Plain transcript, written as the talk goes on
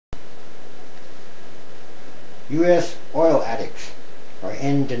U.S. oil addicts are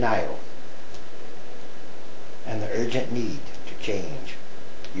in denial, and the urgent need to change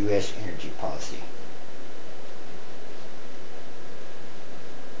U.S. energy policy.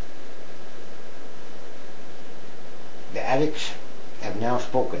 The addicts have now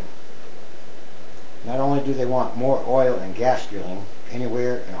spoken. Not only do they want more oil and gas drilling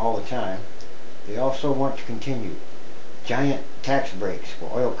anywhere and all the time, they also want to continue giant tax breaks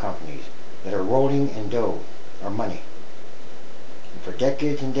for oil companies that are rolling in dough or money. And for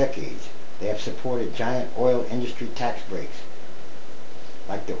decades and decades, they have supported giant oil industry tax breaks,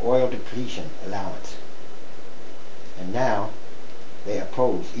 like the oil depletion allowance. And now, they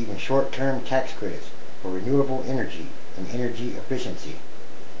oppose even short-term tax credits for renewable energy and energy efficiency,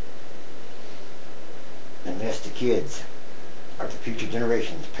 unless the kids or the future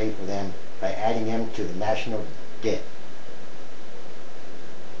generations pay for them by adding them to the national debt.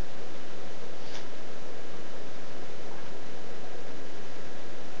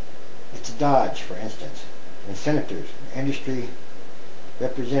 It's a dodge, for instance, when senators and industry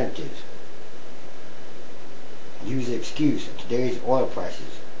representatives use the excuse of today's oil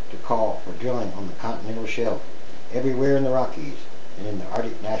prices to call for drilling on the continental shelf, everywhere in the Rockies, and in the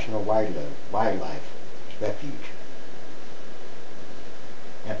Arctic National Wildlife Refuge.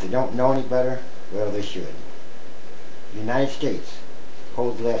 And if they don't know any better, well, they should. The United States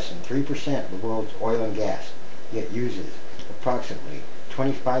holds less than 3% of the world's oil and gas, yet uses approximately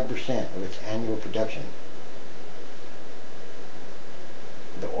 25% of its annual production.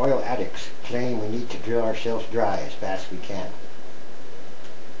 The oil addicts claim we need to drill ourselves dry as fast as we can.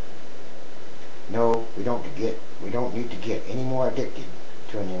 No, we don't need to get any more addicted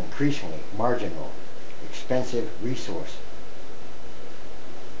to an increasingly marginal, expensive resource.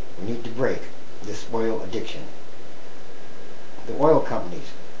 We need to break this oil addiction. The oil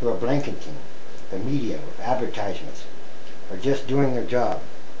companies who are blanketing the media with advertisements are just doing their job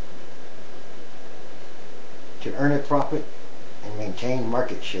to earn a profit and maintain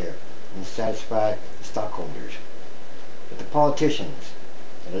market share and satisfy the stockholders. But the politicians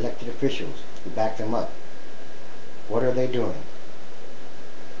and elected officials who back them up, what are they doing?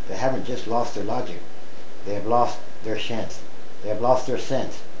 They haven't just lost their logic, they have lost their sense. They have lost their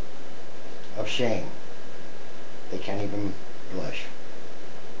sense of shame. They can't even blush.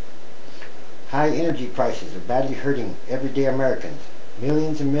 High energy prices are badly hurting everyday Americans.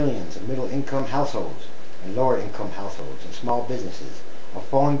 Millions and millions of middle-income households and lower-income households and small businesses are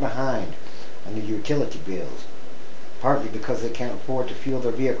falling behind on their utility bills, partly because they can't afford to fuel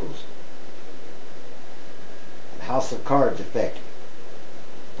their vehicles. The house of cards effect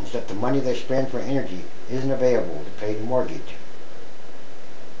is that the money they spend for energy isn't available to pay the mortgage.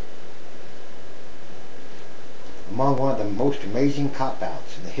 Among one of the most amazing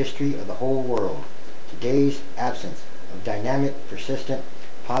cop-outs in the history of the whole world, today's absence of dynamic, persistent,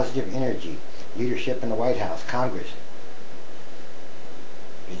 positive energy leadership in the White House, Congress,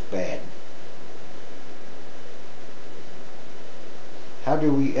 is bad. How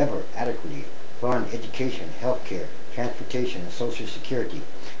do we ever adequately fund education, health care, transportation, and Social Security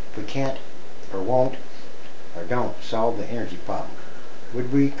if we can't, or won't, or don't solve the energy problem?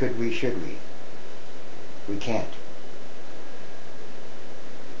 Would we, could we, should we? We can't.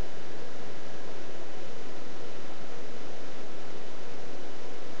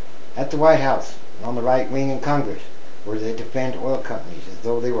 At the White House and on the right wing in Congress, where they defend oil companies as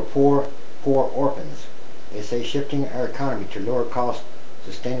though they were poor orphans, they say shifting our economy to lower cost,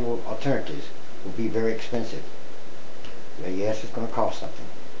 sustainable alternatives will be very expensive. Well, yes, it's going to cost something.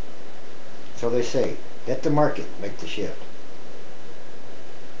 So they say, let the market make the shift.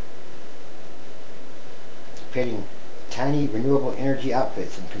 Pitting tiny renewable energy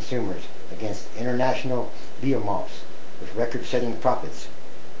outfits and consumers against international behemoths with record-setting profits.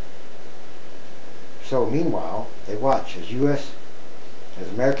 So meanwhile, they watch as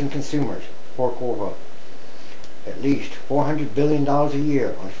American consumers fork over at least $400 billion a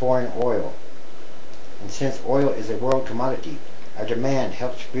year on foreign oil. And since oil is a world commodity, our demand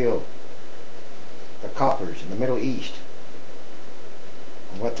helps fill the coffers in the Middle East,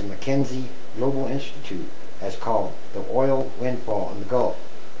 and what the McKinsey Global Institute has called the oil windfall in the Gulf.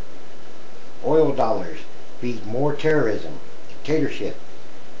 Oil dollars feed more terrorism, dictatorship,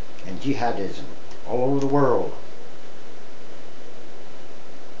 and jihadism all over the world.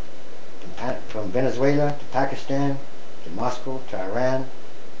 From Venezuela to Pakistan, to Moscow, to Iran,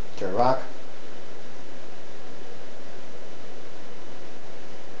 to Iraq.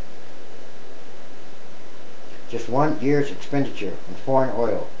 Just 1 year's expenditure on foreign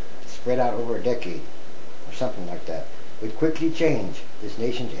oil spread out over a decade, or something like that, would quickly change this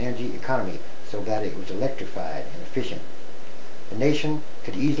nation's energy economy so that it was electrified and efficient. The nation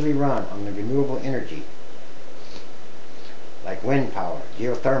could easily run on the renewable energy like wind power,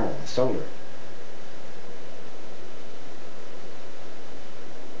 geothermal, and solar.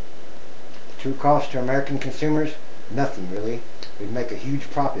 The true cost to American consumers? Nothing really. We'd make a huge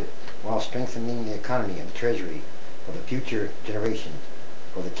profit while strengthening the economy and the treasury for the future generations,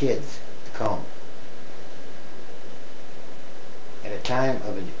 for the kids to come. At a time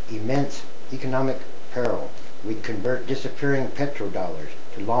of an immense economic peril, we'd convert disappearing petrodollars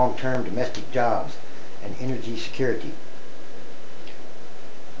to long-term domestic jobs and energy security.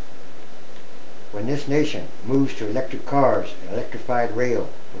 When this nation moves to electric cars and electrified rail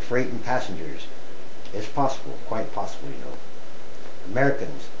for freight and passengers, it's possible, quite possible, you know.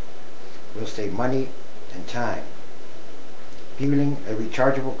 Americans will save money and time. Fueling a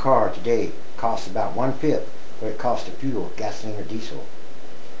rechargeable car today costs about 1/5 what it costs to fuel gasoline or diesel.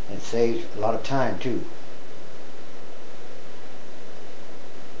 And it saves a lot of time too.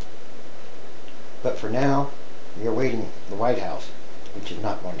 But for now, we are waiting for the White House, which is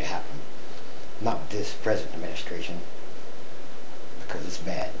not going to happen. Not with this present administration, because it's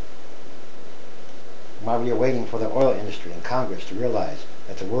bad. While we are waiting for the oil industry and Congress to realize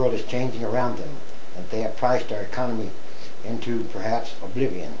that the world is changing around them, and that they have priced our economy into perhaps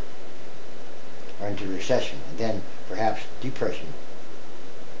oblivion, or into recession, and then perhaps depression.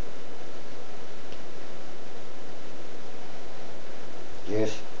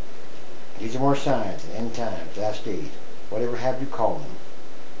 Yes, these are more signs of end times, last days, whatever have you called them.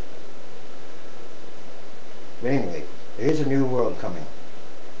 But anyway, there is a new world coming.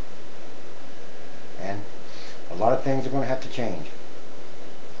 And a lot of things are going to have to change.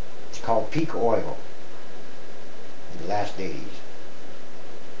 It's called peak oil in the last days.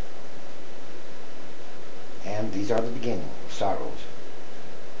 And these are the beginning of sorrows.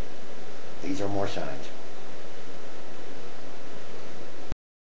 These are more signs.